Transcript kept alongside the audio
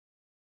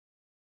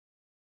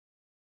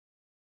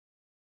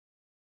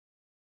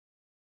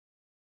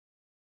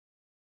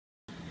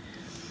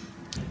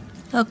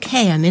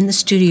Okay, I'm in the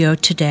studio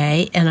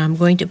today and I'm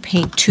going to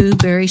paint two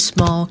very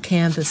small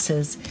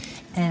canvases,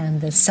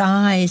 and the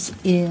size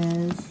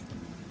is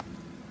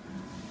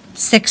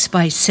 6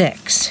 by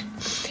 6.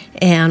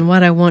 And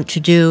what I want to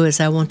do is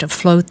I want to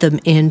float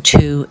them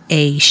into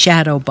a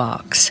shadow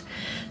box.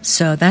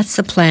 So that's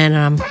the plan,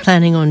 and I'm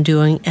planning on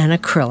doing an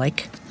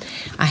acrylic.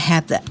 I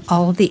have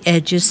all of the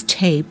edges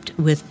taped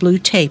with blue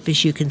tape,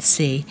 as you can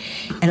see.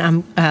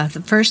 And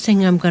the first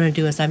thing I'm going to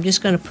do is I'm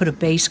just going to put a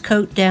base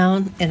coat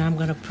down, and I'm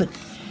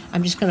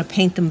just going to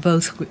paint them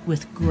both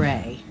with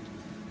gray,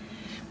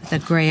 with a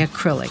gray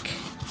acrylic.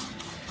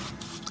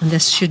 And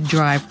this should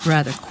dry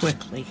rather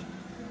quickly.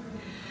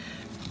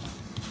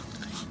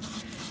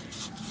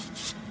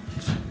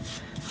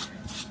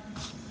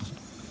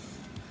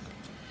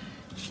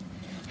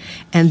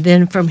 And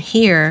then from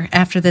here,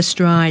 after this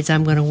dries,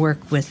 I'm going to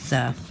work with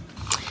a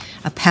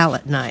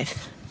palette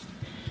knife.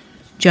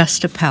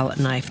 Just a palette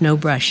knife, no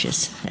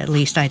brushes. At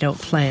least I don't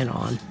plan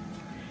on.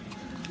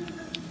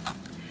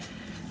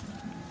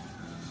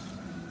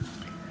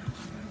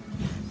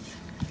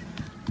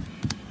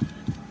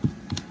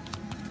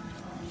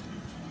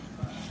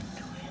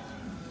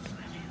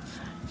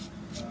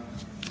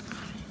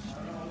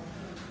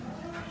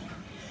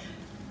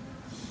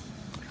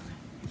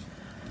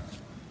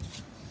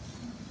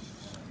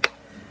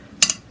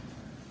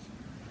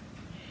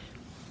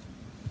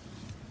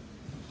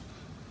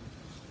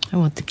 I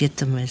want to get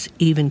them as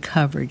even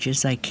coverage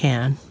as I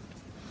can.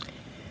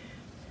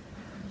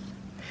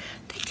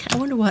 I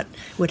wonder what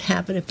would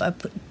happen if I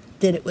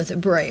did it with a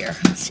brayer.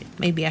 Let's see,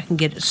 maybe I can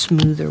get it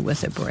smoother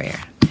with a brayer.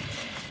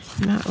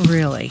 Not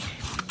really.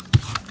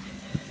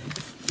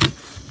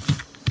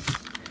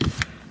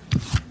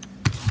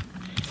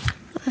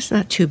 That's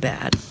not too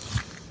bad.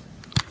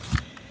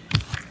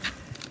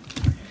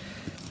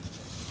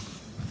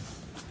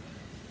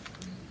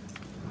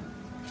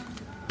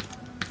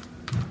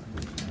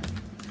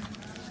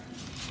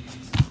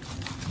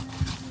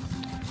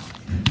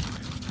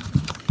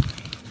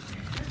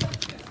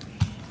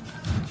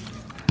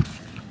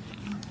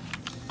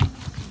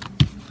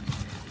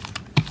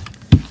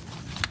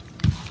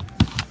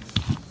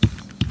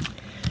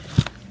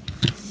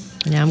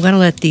 Now I'm going to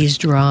let these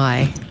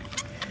dry.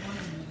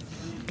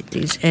 Get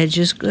these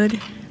edges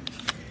good.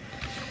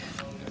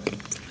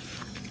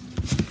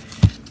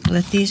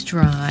 Let these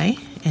dry,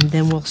 and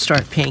then we'll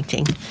start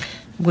painting,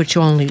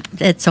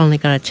 it's only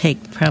going to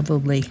take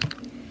probably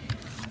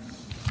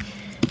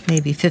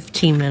maybe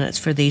 15 minutes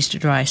for these to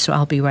dry, so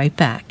I'll be right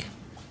back.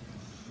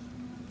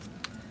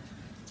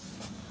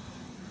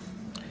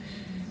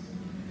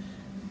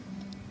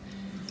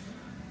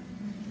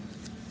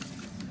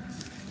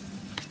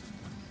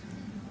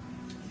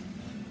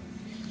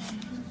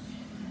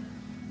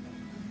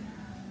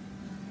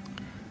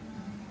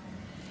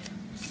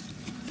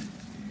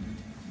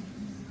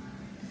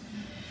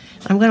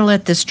 I'm going to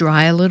let this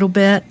dry a little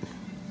bit,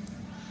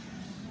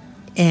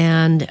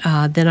 and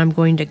then I'm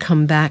going to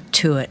come back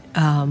to it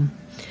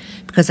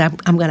because I'm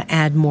going to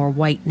add more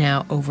white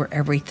now over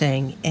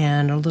everything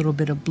and a little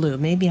bit of blue.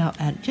 Maybe I'll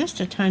add just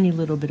a tiny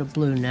little bit of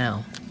blue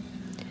now.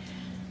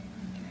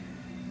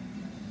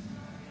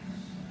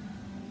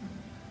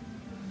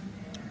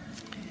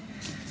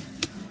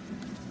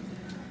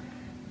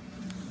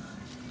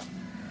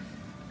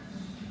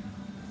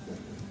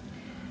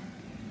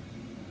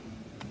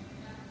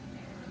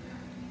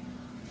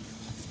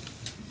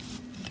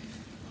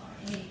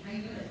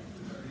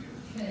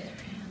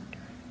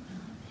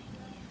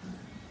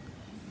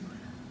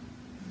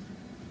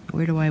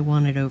 Where do I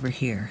want it over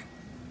here?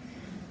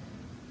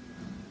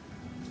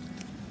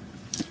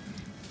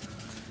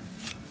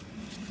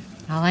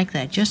 I like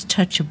that. Just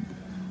touch of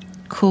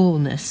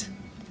coolness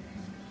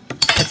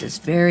because it's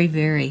very,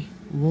 very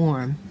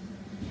warm.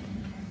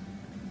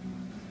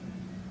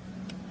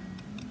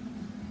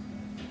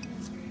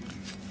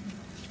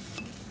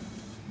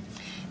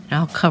 And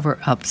I'll cover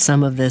up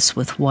some of this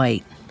with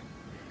white.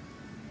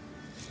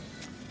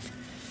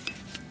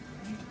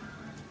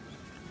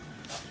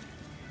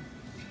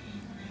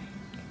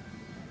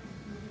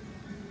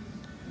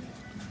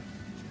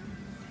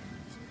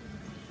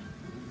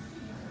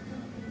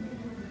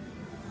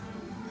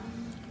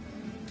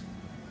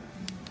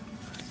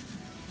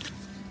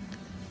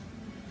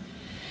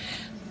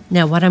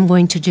 Now what I'm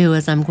going to do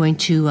is I'm going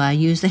to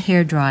use the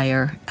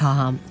hairdryer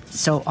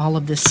so all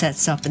of this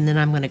sets up, and then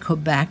I'm going to go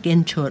back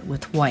into it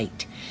with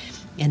white,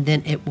 and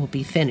then it will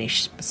be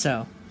finished.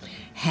 So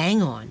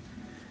hang on.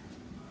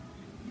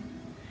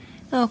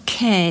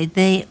 Okay,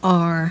 they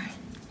are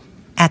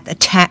at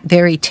the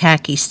very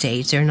tacky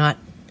stage. They're not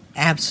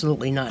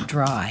absolutely not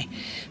dry,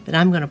 but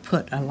I'm going to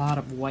put a lot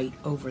of white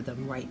over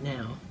them right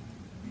now.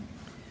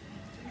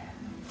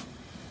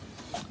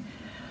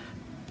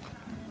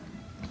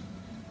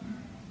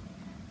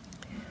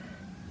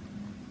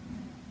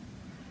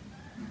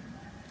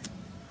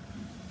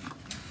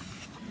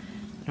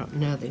 I don't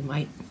know, they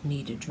might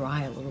need to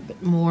dry a little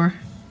bit more.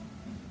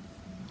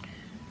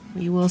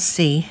 We will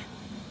see.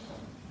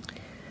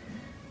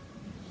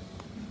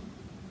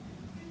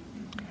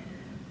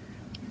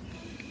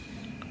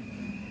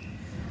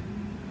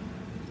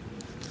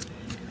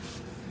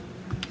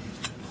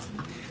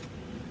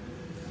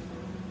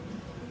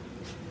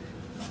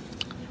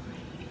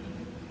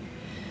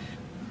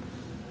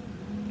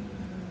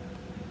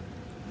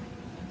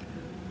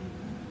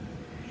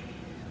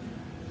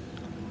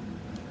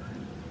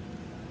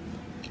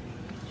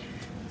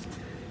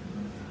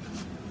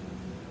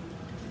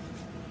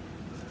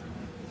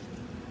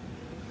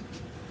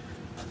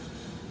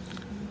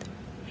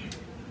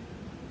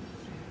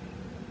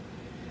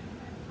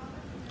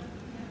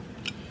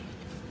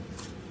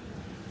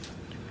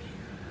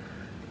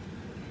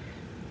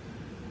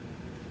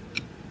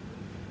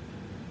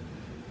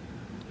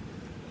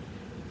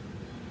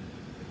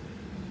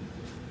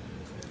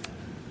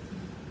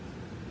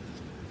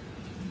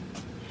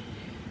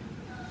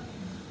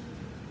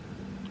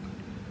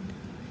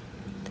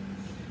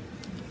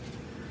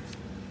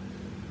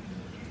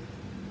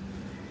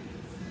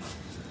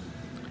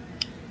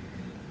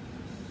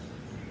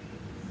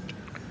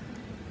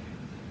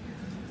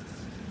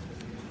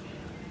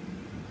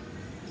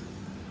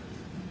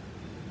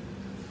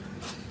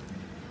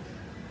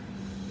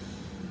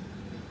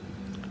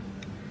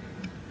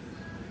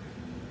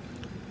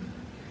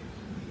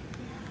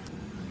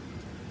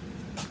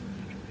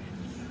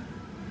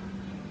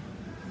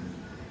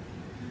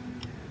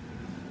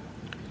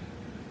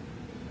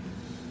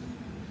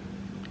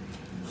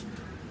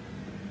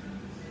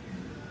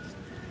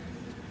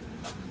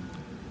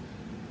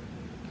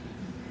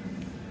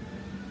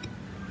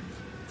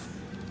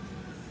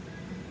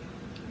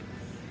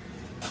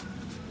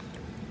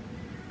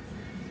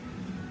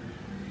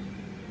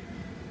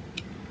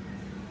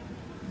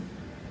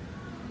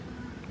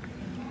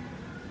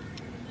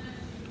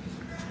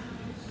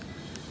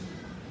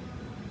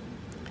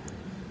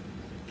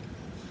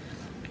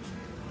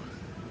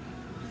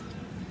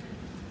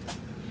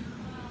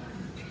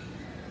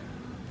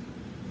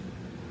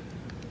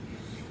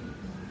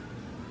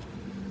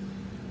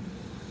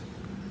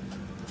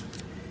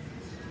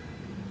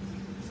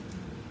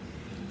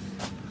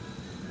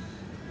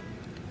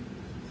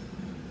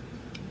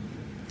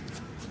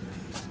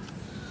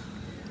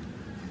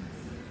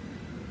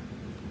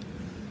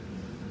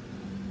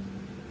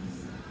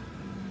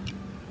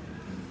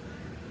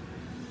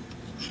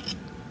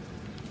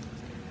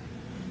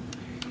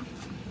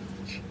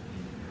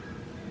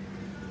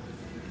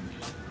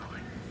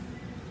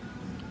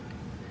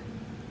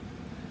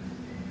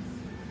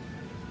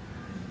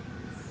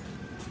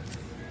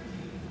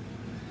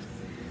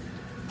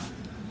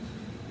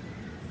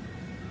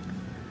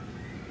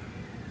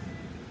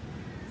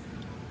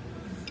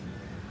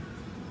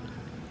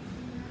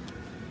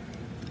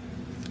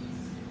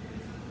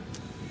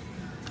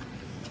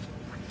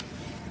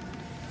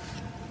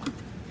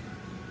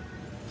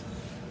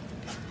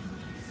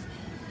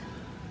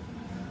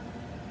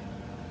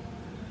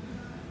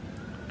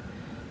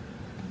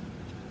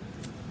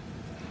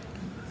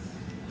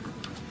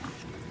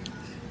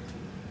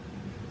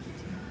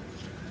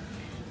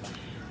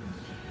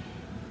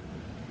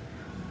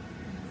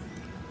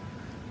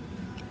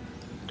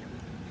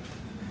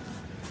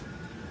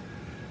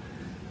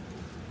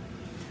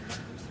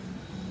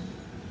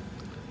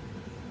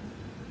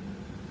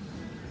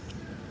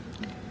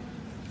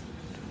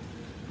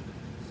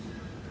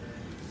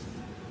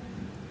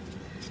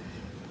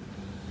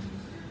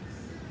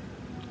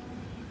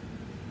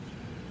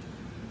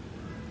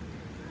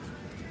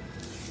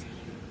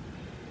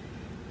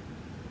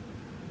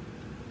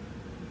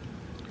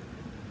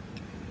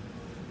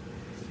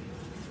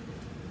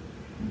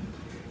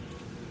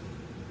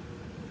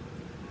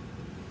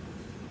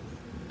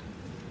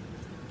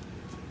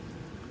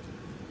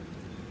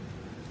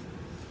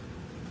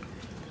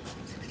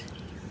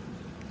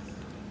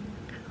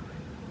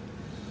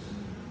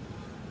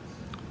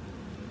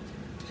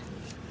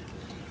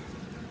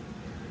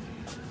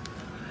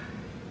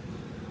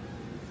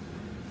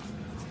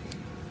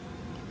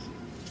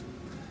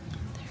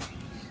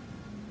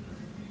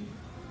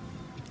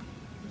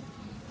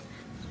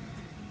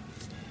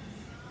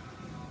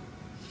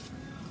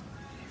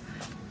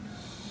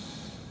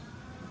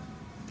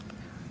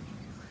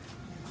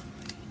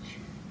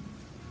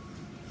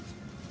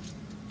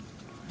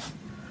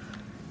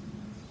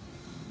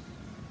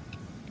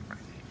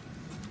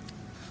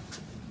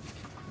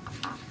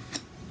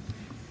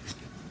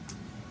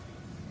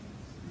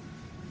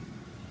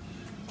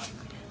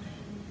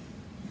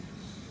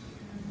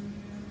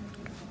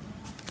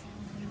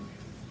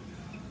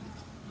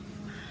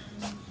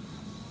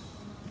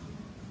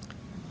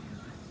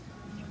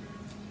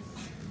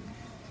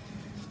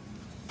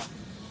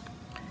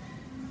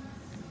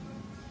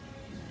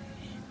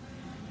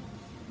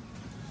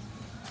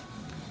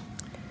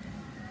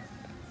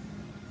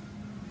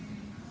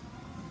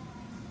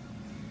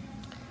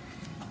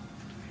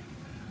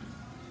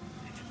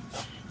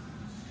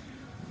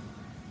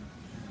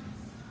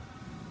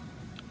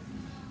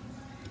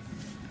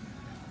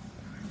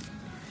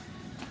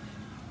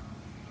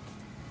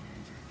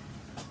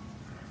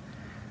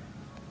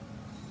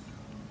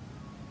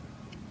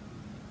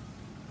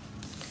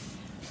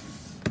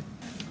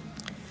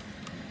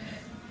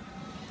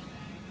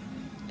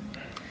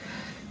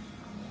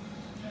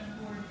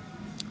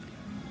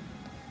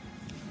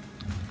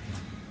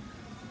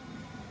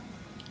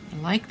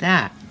 like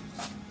that.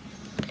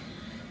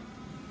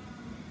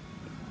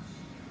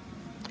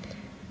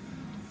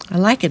 I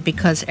like it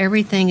because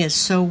everything is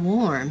so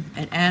warm.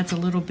 It adds a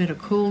little bit of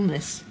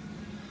coolness.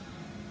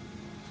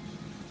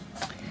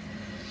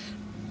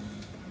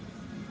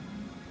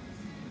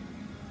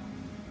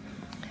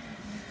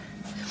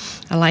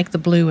 I like the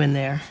blue in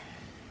there.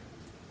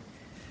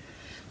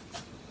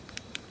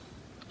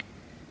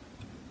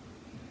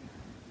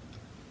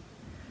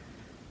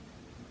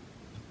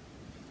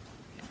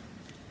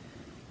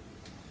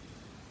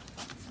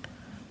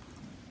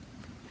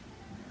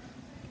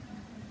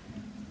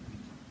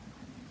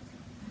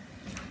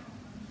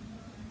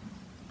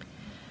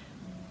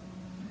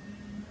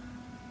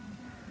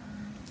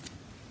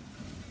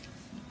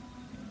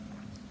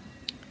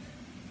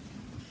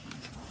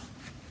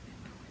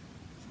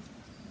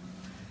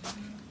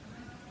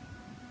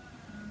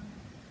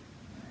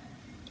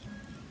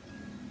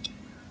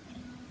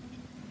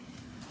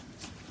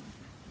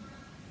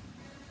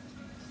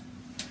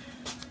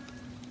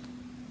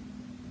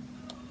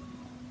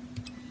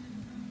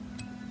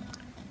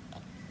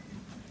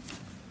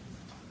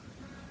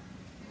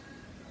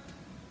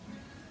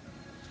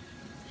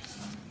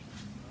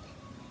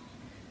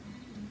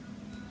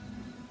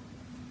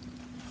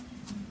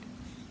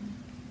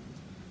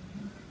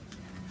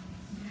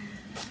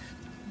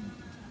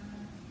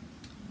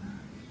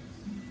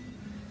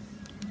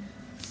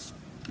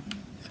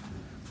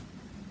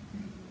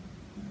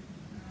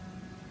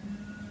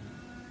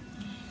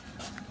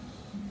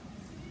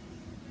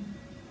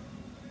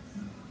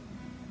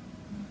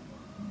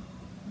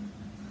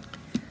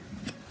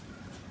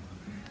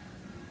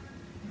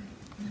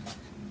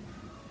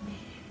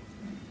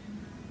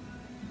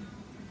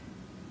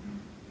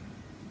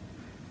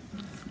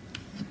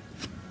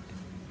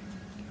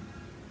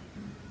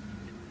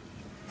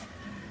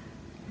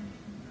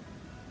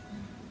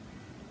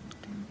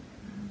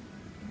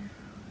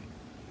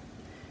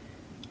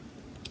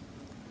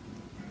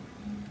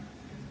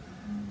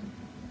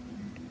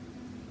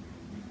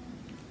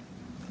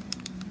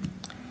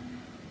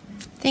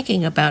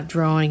 Thinking about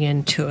drawing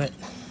into it.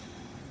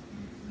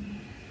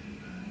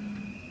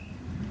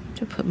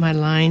 To put my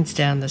lines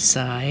down the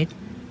side.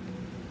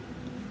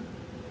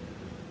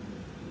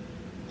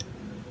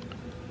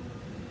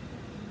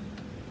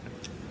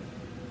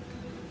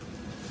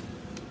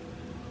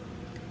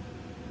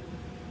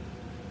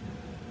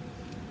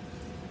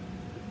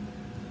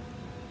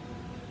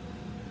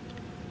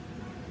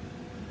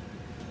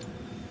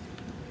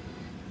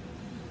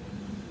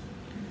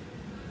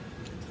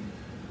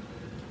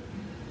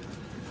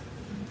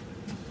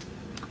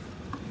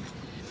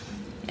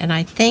 And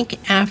I think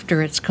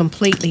after it's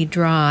completely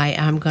dry,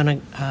 I'm going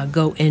to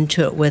go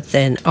into it with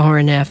an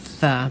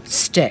R&F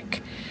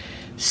stick.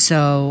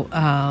 So,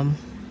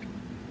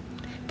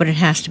 but it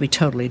has to be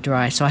totally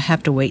dry, so I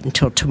have to wait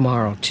until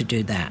tomorrow to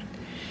do that.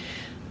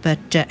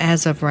 But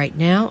as of right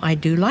now, I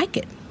do like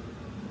it.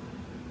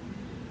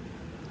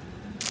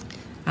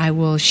 I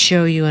will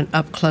show you an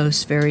up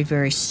close very,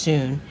 very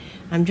soon.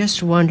 I'm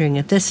just wondering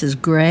if this is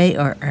gray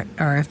or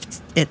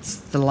if it's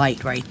the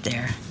light right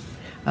there.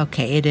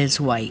 Okay, it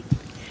is white.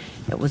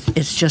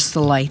 It's just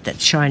the light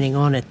that's shining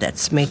on it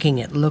that's making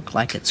it look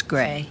like it's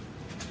gray.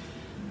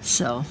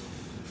 So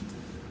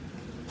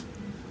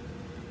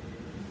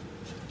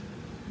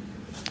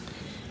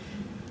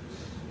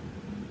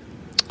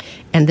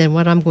and then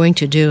what I'm going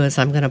to do is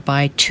I'm going to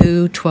buy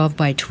two 12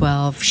 by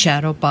 12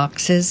 shadow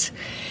boxes,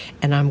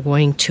 and I'm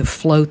going to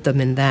float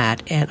them in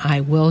that, and I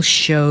will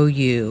show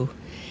you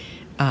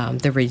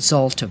the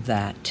result of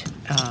that.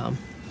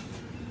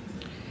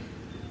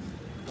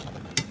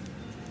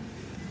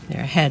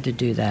 There, I had to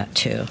do that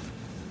too.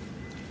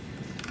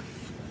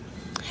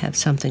 Have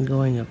something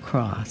going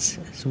across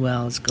as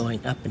well as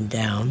going up and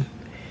down.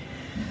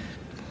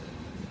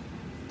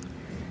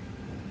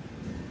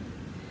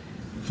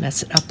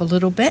 Mess it up a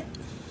little bit.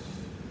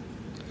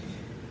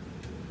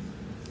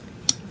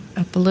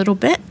 Up a little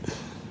bit.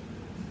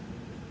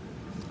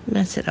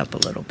 Mess it up a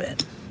little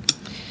bit.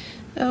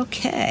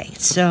 Okay,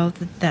 so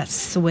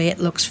that's the way it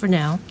looks for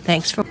now.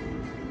 Thanks for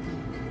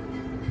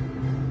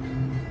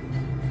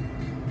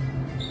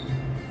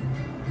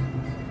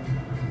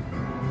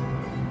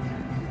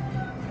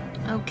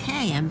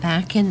Okay, I'm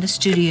back in the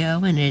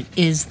studio, and it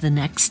is the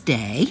next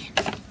day.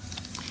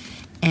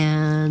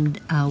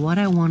 And what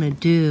I want to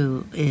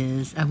do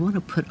is I want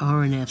to put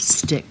R&F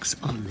sticks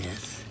on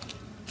this.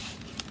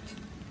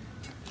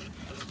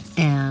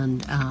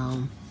 And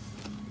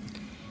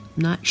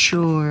not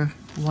sure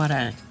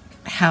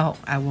how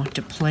I want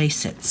to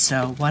place it.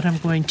 So what I'm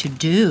going to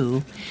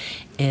do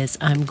is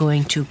I'm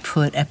going to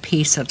put a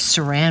piece of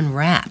saran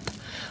wrap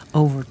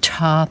over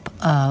top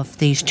of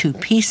these two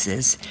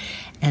pieces,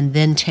 and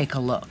then take a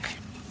look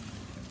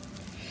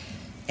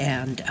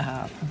and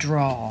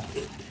draw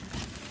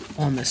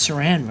on the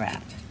saran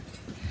wrap.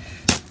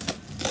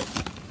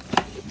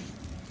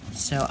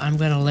 So I'm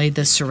going to lay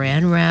the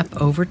saran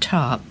wrap over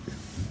top.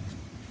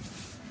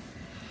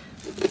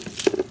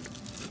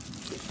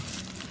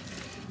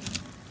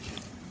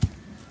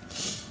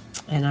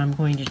 And I'm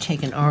going to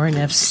take an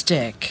R&F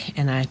stick,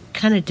 and I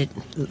kind of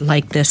didn't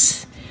like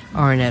this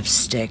R&F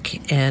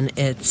stick, and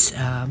it's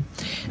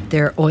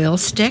their oil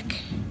stick.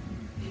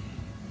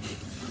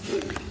 I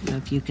don't know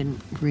if you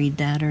can read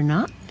that or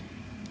not,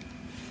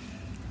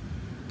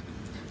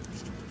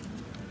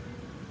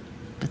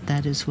 but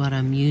that is what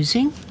I'm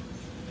using.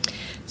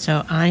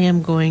 So I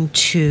am going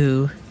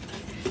to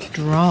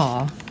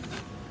draw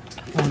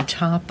on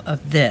top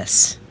of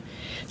this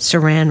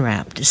Saran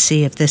wrap to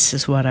see if this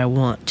is what I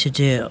want to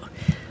do.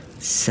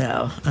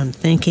 So I'm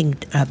thinking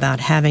about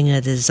having a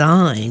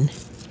design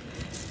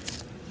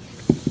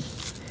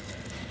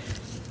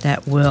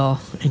that will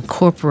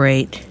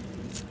incorporate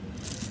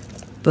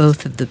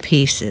both of the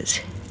pieces,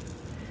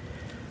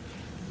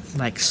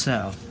 like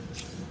so.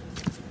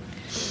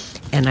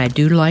 And I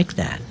do like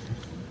that.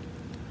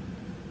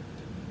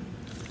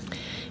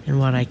 And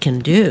what I can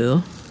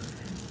do,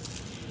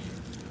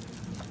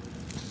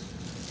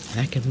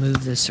 I can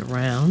move this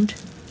around.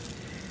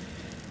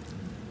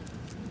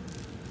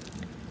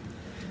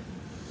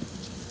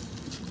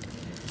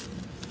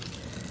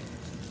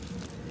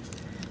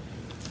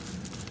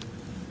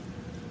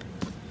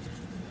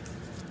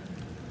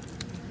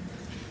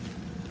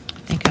 I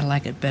think I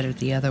like it better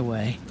the other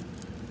way.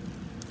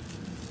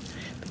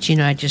 But you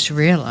know, I just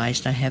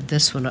realized I have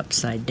this one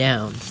upside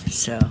down,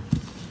 so.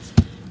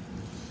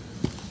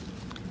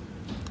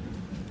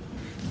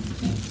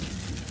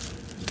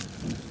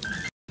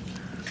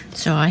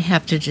 So I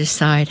have to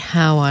decide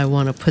how I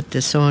want to put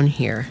this on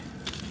here.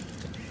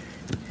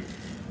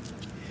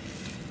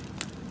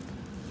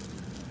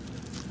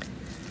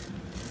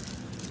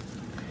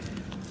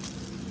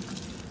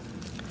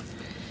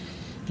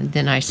 And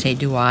then I say,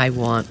 do I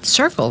want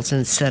circles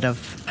instead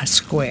of a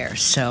square?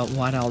 So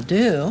what I'll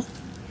do,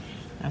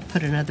 I'll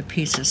put another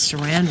piece of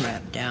Saran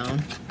wrap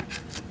down.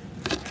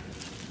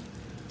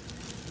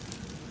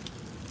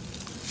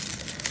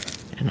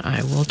 And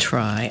I will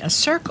try a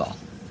circle.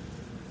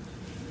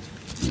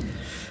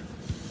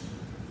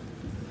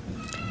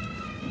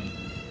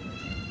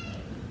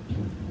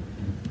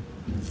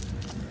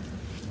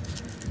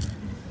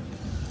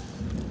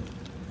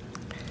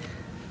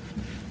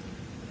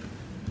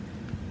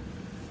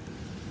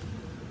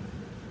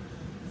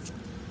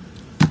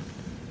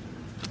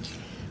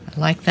 I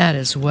like that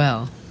as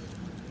well.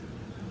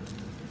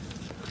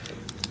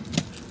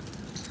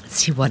 Let's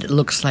see what it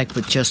looks like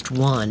with just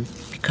one,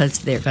 because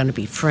they're going to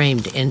be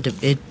framed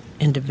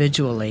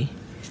individually.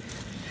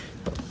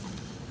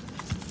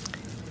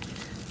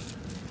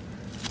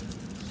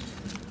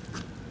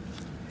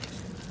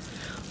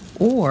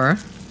 Or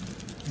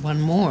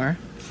one more,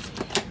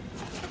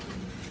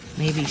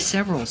 maybe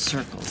several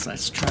circles.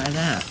 Let's try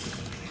that.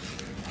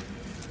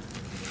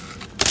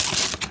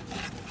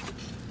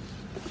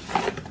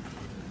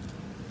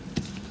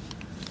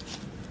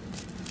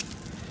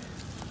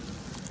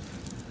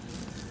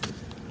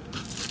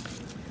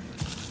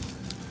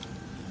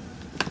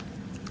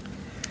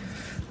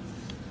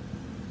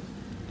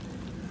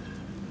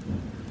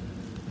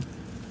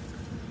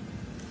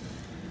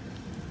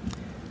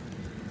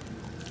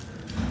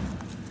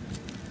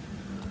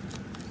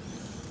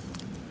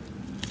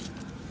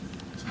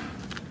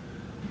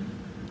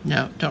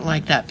 No, don't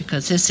like that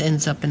because this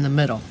ends up in the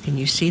middle. Can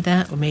you see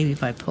that? Or maybe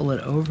if I pull it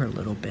over a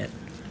little bit.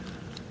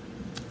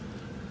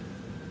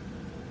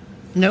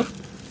 Nope,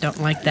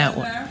 don't like that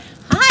one.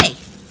 Hi!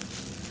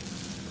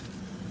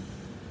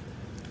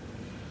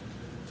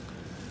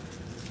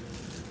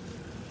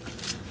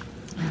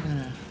 I'm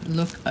gonna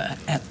look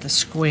at the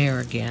square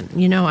again.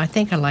 You know, I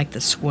think I like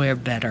the square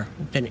better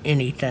than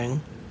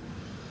anything.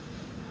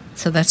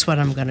 So that's what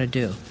I'm gonna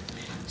do.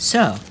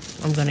 So,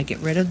 I'm gonna get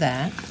rid of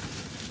that.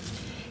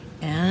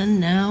 And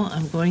now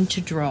I'm going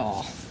to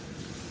draw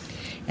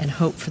and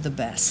hope for the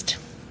best.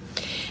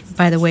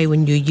 By the way,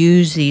 when you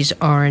use these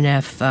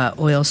R&F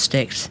oil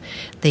sticks,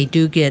 they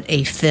do get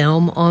a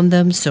film on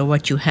them, so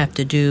what you have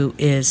to do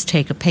is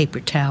take a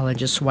paper towel and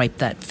just wipe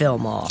that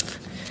film off.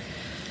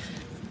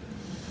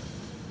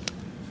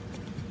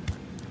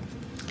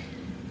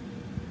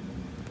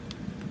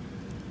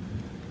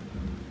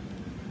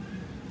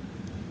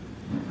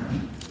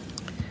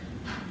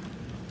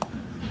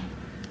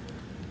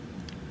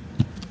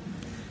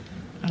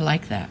 I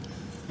like that.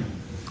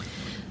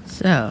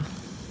 So,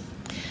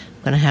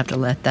 I'm going to have to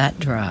let that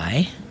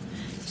dry.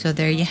 So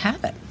there you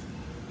have it.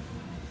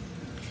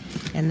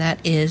 And that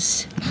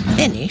is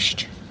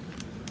finished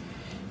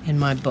in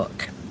my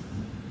book.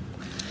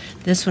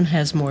 This one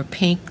has more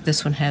pink,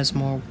 this one has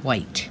more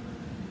white.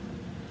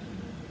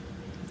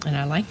 And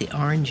I like the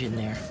orange in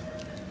there.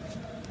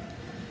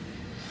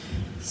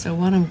 So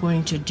what I'm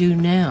going to do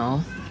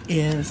now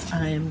is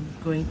I'm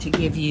going to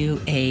give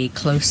you a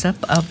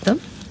close-up of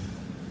them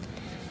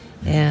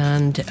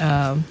and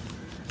a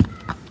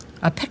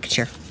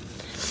picture.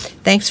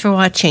 Thanks for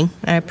watching.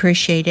 I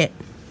appreciate it.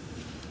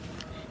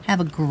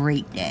 Have a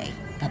great day.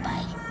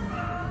 Bye-bye.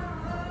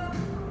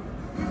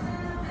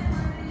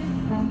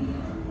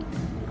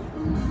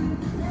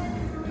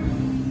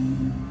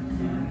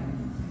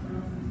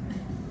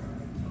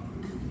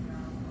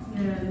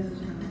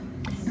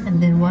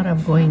 And then what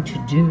I'm going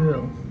to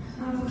do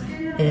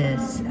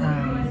is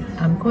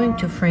I'm going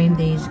to frame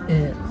these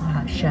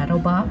shadow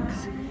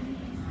box,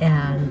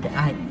 and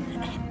I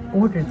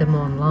ordered them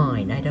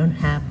online. I don't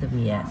have them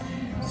yet.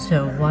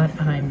 So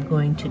what I'm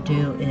going to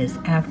do is,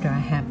 after I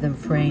have them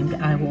framed,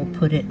 I will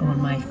put it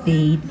on my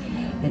feed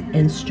in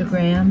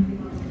Instagram,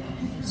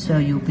 so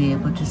you'll be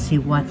able to see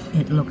what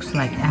it looks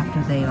like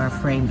after they are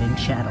framed in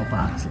shadow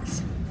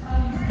boxes.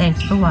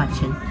 Thanks for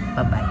watching.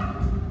 Bye-bye.